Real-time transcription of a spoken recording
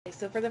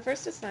So for the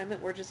first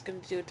assignment, we're just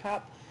going to do a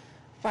top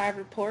 5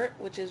 report,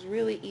 which is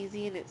really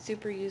easy and it's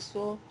super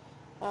useful.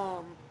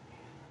 Um,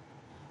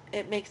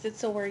 it makes it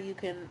so where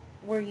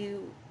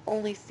you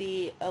only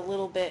see a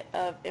little bit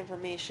of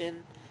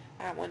information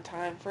at one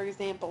time. For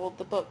example,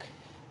 the book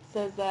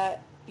says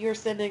that you're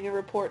sending a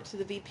report to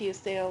the VP of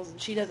sales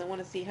and she doesn't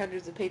want to see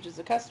hundreds of pages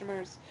of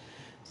customers.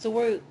 So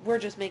we're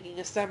just making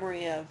a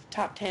summary of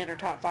top 10 or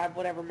top 5,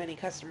 whatever many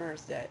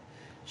customers that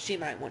she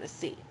might want to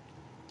see.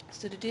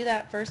 So to do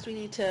that, first we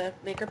need to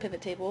make our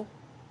pivot table.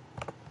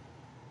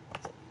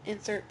 So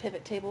insert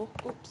pivot table.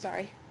 Oops,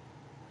 sorry.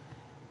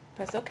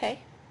 Press OK.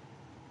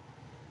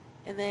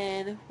 And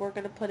then we're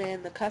going to put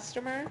in the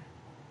customer.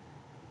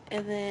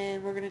 And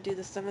then we're going to do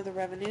the sum of the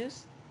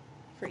revenues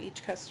for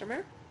each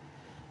customer.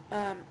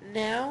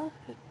 Now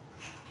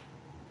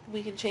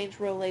we can change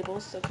row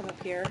labels. So come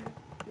up here.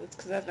 It's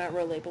because that's not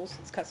row labels,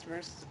 it's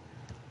customers.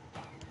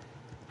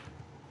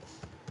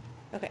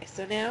 Okay,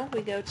 so now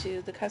we go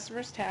to the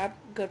Customers tab,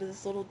 go to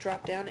this little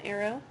drop-down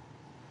arrow,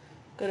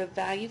 go to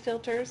Value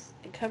Filters,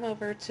 and come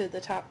over to the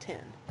top 10.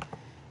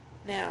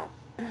 Now,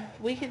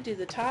 we can do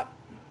the top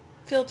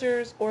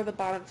filters or the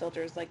bottom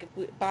filters. Like,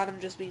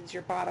 bottom just means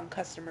your bottom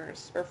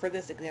customers, or for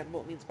this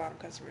example, it means bottom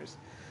customers.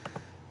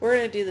 We're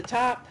going to do the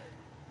top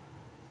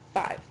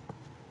 5.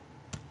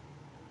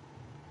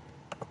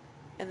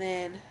 And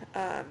then,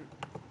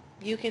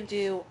 you can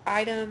do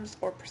items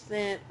or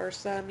percent or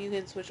sum. You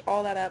can switch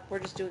all that up. We're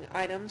just doing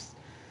items,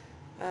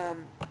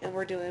 and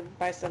we're doing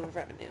by sum of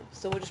revenue.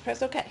 So we'll just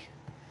press OK.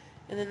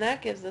 And then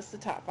that gives us the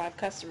top 5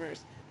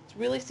 customers. It's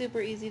really super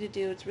easy to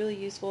do. It's really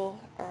useful.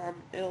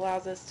 It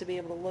allows us to be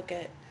able to look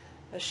at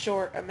a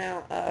short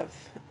amount of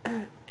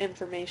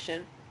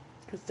information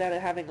instead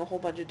of having a whole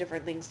bunch of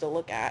different things to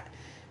look at.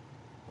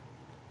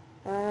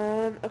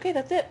 Okay,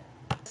 that's it.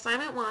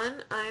 Assignment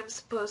 1, I'm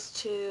supposed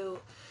to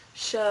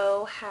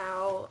show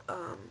how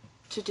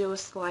to do a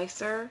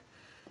slicer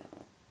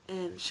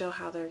and show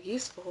how they're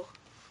useful.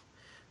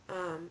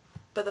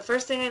 But the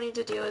first thing I need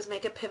to do is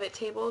make a pivot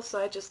table, so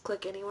I just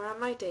click anywhere on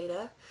my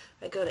data.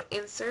 I go to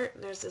Insert,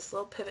 and there's this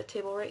little pivot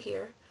table right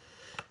here.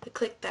 I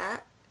click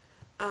that,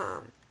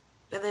 and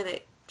then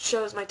it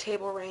shows my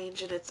table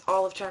range, and it's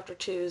all of Chapter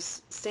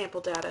 2's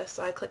sample data,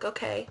 so I click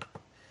OK.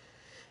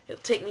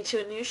 It'll take me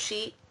to a new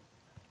sheet,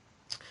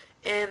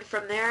 and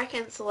from there I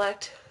can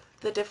select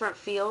the different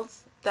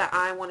fields that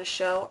I want to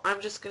show. I'm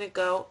just going to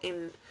go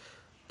and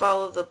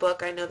follow the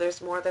book. I know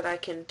there's more that I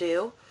can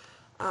do,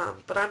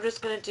 but I'm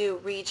just going to do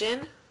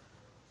region,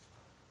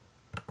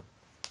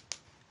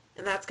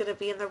 and that's going to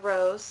be in the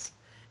rows,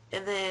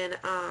 and then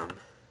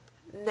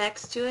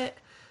next to it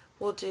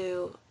we'll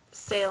do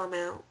sale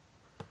amount,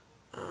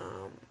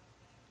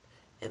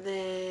 and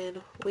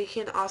then we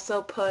can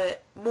also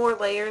put more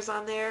layers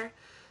on there,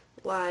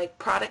 like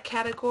product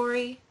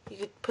category. You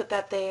could put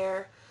that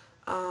there.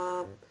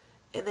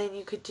 And then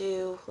you could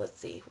do, let's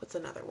see, what's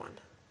another one?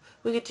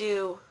 We could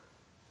do,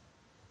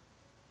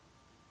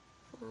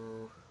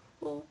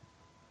 we'll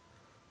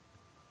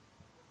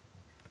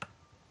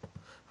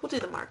do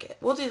the market.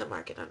 We'll do the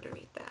market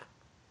underneath that.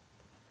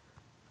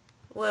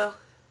 Well,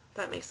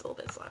 that makes it a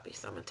little bit sloppy,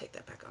 so I'm going to take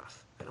that back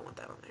off. I don't want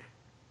that on there.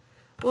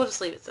 We'll just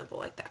leave it simple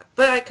like that.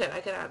 But I could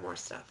add more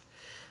stuff.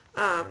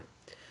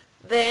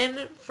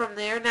 Then, from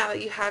there, now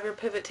that you have your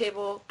pivot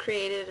table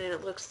created and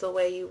it looks the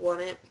way you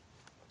want it,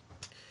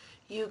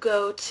 you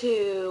go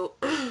to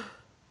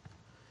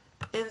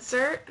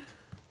Insert,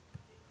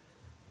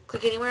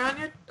 click anywhere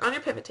on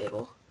your pivot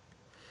table,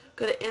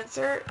 go to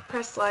Insert,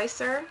 press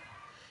Slicer,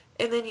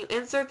 and then you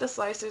insert the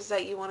slicers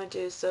that you want to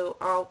do. So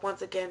I'll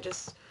once again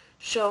just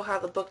show how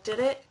the book did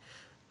it,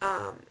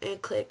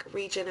 and click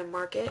Region and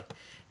Market,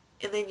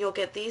 and then you'll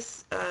get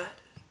these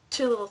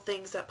 2 little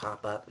things that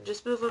pop up, and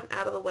just move them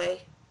out of the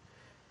way.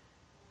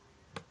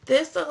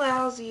 This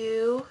allows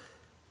you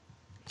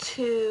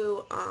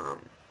to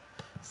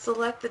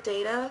select the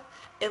data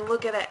and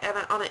look at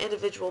it on an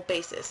individual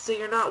basis. So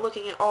you're not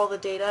looking at all the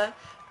data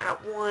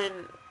at one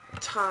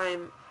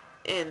time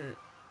and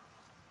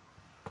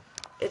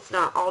it's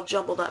not all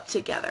jumbled up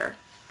together.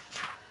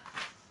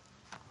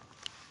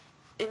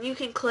 And you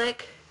can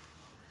click,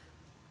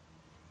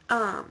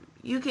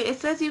 it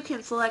says you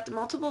can select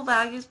multiple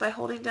values by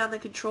holding down the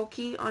Control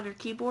key on your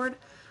keyboard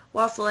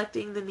while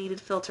selecting the needed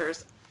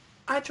filters.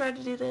 I tried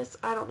to do this.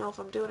 I don't know if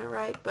I'm doing it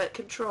right, but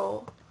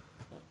Control.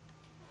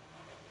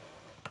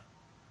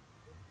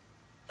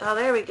 Oh,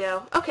 there we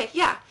go. Okay,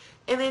 yeah.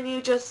 And then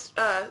you just,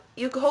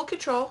 you can hold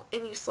Control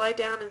and you slide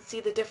down and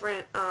see the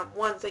different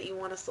ones that you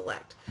want to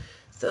select.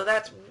 So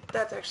that's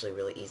actually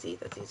really easy.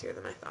 That's easier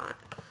than I thought.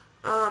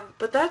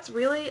 But that's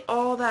really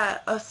all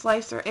that a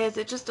slicer is.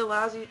 It just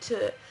allows you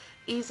to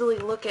easily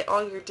look at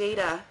all your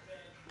data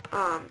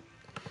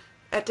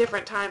at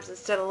different times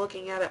instead of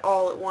looking at it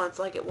all at once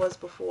like it was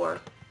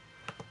before.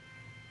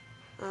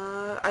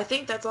 I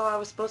think that's all I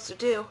was supposed to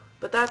do,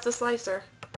 but that's a slicer.